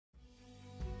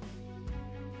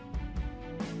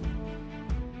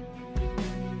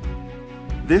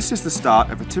This is the start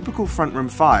of a typical front room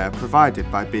fire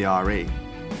provided by BRE.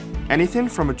 Anything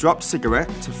from a dropped cigarette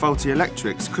to faulty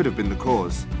electrics could have been the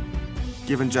cause.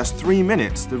 Given just 3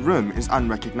 minutes, the room is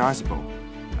unrecognisable.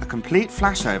 A complete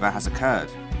flashover has occurred.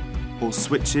 All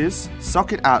switches,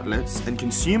 socket outlets and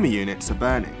consumer units are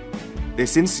burning.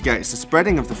 This instigates the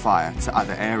spreading of the fire to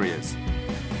other areas.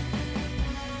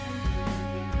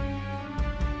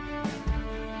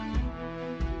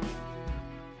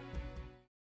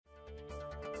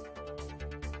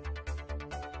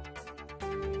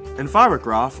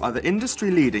 Envirograf are the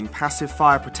industry-leading passive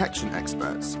fire protection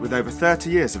experts with over 30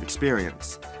 years of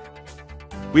experience.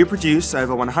 We produce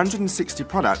over 160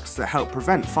 products that help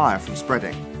prevent fire from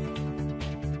spreading.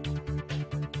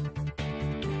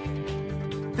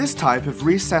 This type of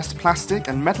recessed plastic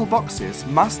and metal boxes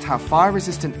must have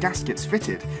fire-resistant gaskets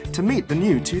fitted to meet the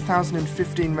new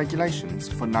 2015 regulations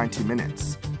for 90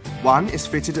 minutes. One is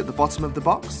fitted at the bottom of the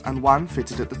box and one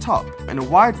fitted at the top, in a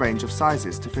wide range of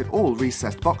sizes to fit all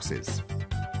recessed boxes.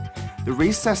 The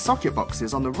recessed socket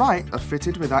boxes on the right are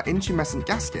fitted with our intumescent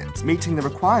gaskets, meeting the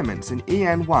requirements in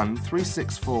EN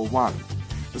 13641.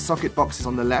 The socket boxes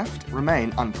on the left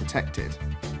remain unprotected.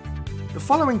 The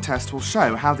following test will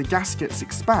show how the gaskets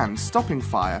expand, stopping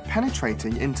fire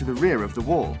penetrating into the rear of the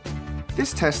wall.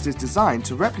 This test is designed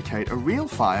to replicate a real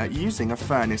fire using a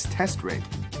furnace test rig.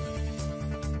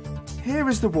 Here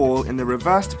is the wall in the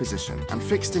reversed position and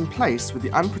fixed in place with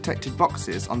the unprotected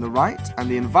boxes on the right and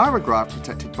the Envirograf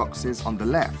protected boxes on the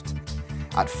left.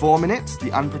 At 4 minutes,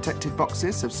 the unprotected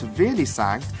boxes have severely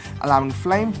sagged, allowing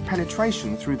flame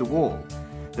penetration through the wall.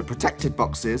 The protected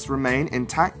boxes remain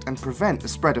intact and prevent the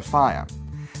spread of fire.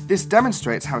 This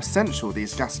demonstrates how essential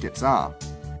these gaskets are.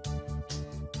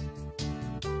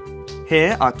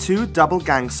 Here are 2 double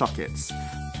gang sockets.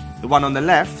 The one on the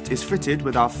left is fitted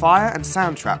with our fire and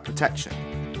sound trap protection.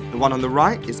 The one on the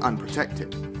right is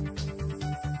unprotected.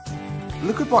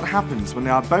 Look at what happens when they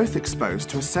are both exposed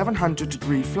to a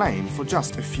 700-degree flame for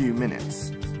just a few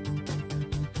minutes.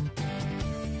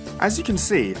 As you can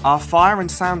see, our fire and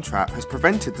sound trap has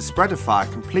prevented the spread of fire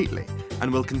completely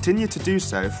and will continue to do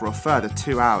so for a further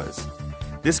 2 hours.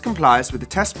 This complies with the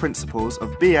test principles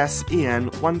of BS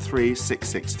EN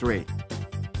 13663.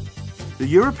 The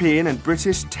European and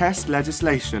British test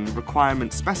legislation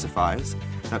requirement specifies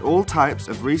that all types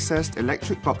of recessed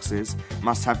electric boxes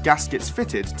must have gaskets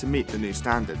fitted to meet the new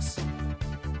standards.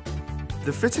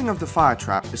 The fitting of the fire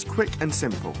trap is quick and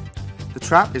simple. The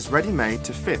trap is ready-made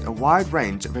to fit a wide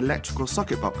range of electrical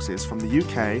socket boxes from the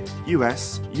UK,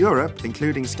 US, Europe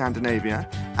including Scandinavia,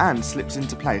 and slips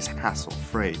into place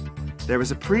hassle-free. There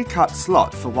is a pre-cut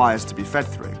slot for wires to be fed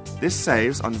through. This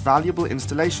saves on valuable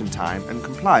installation time and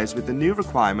complies with the new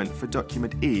requirement for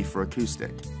document E for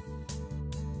acoustic.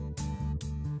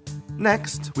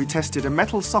 Next, we tested a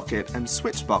metal socket and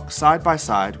switch box side by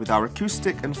side with our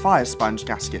acoustic and fire sponge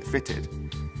gasket fitted.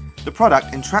 The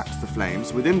product entraps the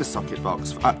flames within the socket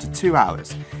box for up to 2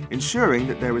 hours, ensuring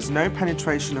that there is no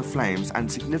penetration of flames and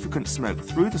significant smoke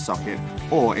through the socket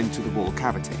or into the wall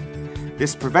cavity.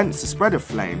 This prevents the spread of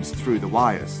flames through the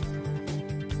wires.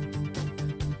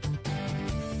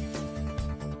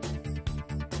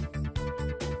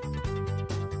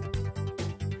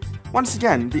 Once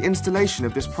again, the installation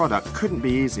of this product couldn't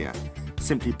be easier.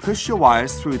 Simply push your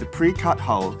wires through the pre-cut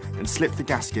hole and slip the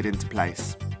gasket into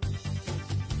place.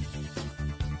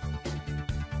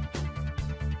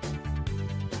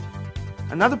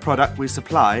 Another product we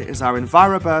supply is our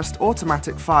EnviroBurst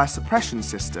automatic fire suppression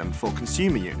system for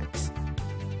consumer units.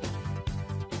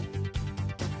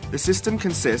 The system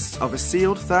consists of a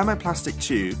sealed thermoplastic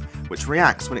tube which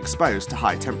reacts when exposed to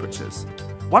high temperatures.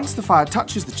 Once the fire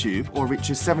touches the tube or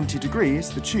reaches 70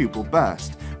 degrees, the tube will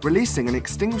burst, releasing an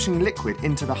extinguishing liquid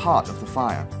into the heart of the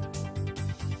fire.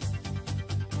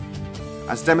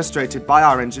 As demonstrated by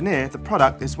our engineer, the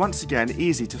product is once again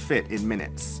easy to fit in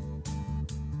minutes.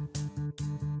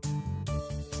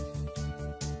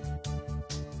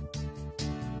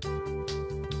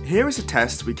 Here is a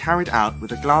test we carried out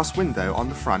with a glass window on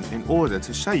the front in order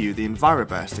to show you the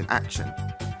EnviroBurst in action.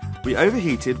 We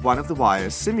overheated one of the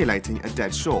wires simulating a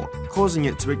dead short, causing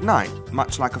it to ignite,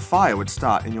 much like a fire would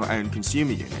start in your own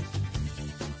consumer unit.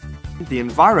 The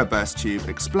EnviroBurst tube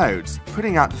explodes,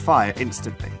 putting out the fire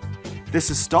instantly. This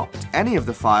has stopped any of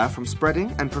the fire from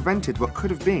spreading and prevented what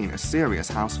could have been a serious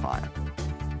house fire.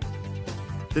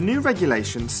 The new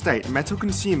regulations state metal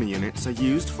consumer units are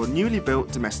used for newly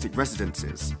built domestic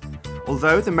residences.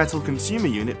 Although the metal consumer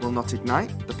unit will not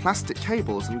ignite, the plastic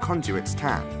cables and conduits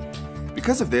can.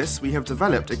 Because of this, we have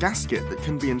developed a gasket that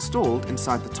can be installed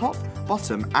inside the top,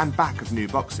 bottom and back of new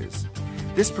boxes.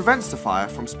 This prevents the fire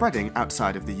from spreading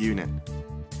outside of the unit.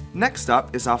 Next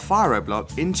up is our Enviroblock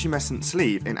intumescent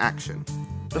sleeve in action.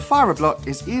 The Enviroblock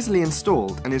is easily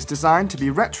installed and is designed to be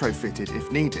retrofitted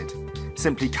if needed.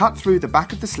 Simply cut through the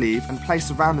back of the sleeve and place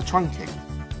around the trunking.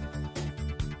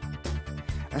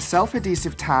 A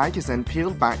self-adhesive tag is then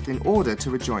peeled back in order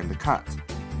to rejoin the cut.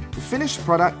 The finished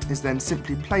product is then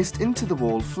simply placed into the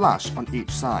wall flush on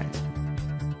each side.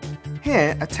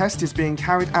 Here, a test is being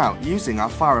carried out using our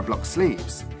Enviroblock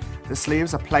sleeves. The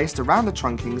sleeves are placed around the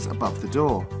trunkings above the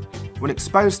door. When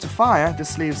exposed to fire, the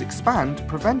sleeves expand,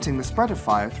 preventing the spread of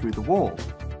fire through the wall.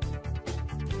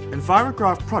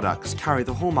 Envirograf products carry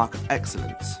the hallmark of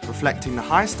excellence, reflecting the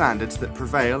high standards that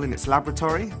prevail in its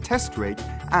laboratory, test rig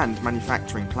and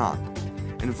manufacturing plant.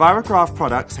 Envirograf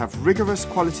products have rigorous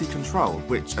quality control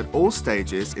which at all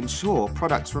stages ensure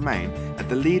products remain at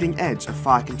the leading edge of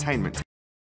fire containment.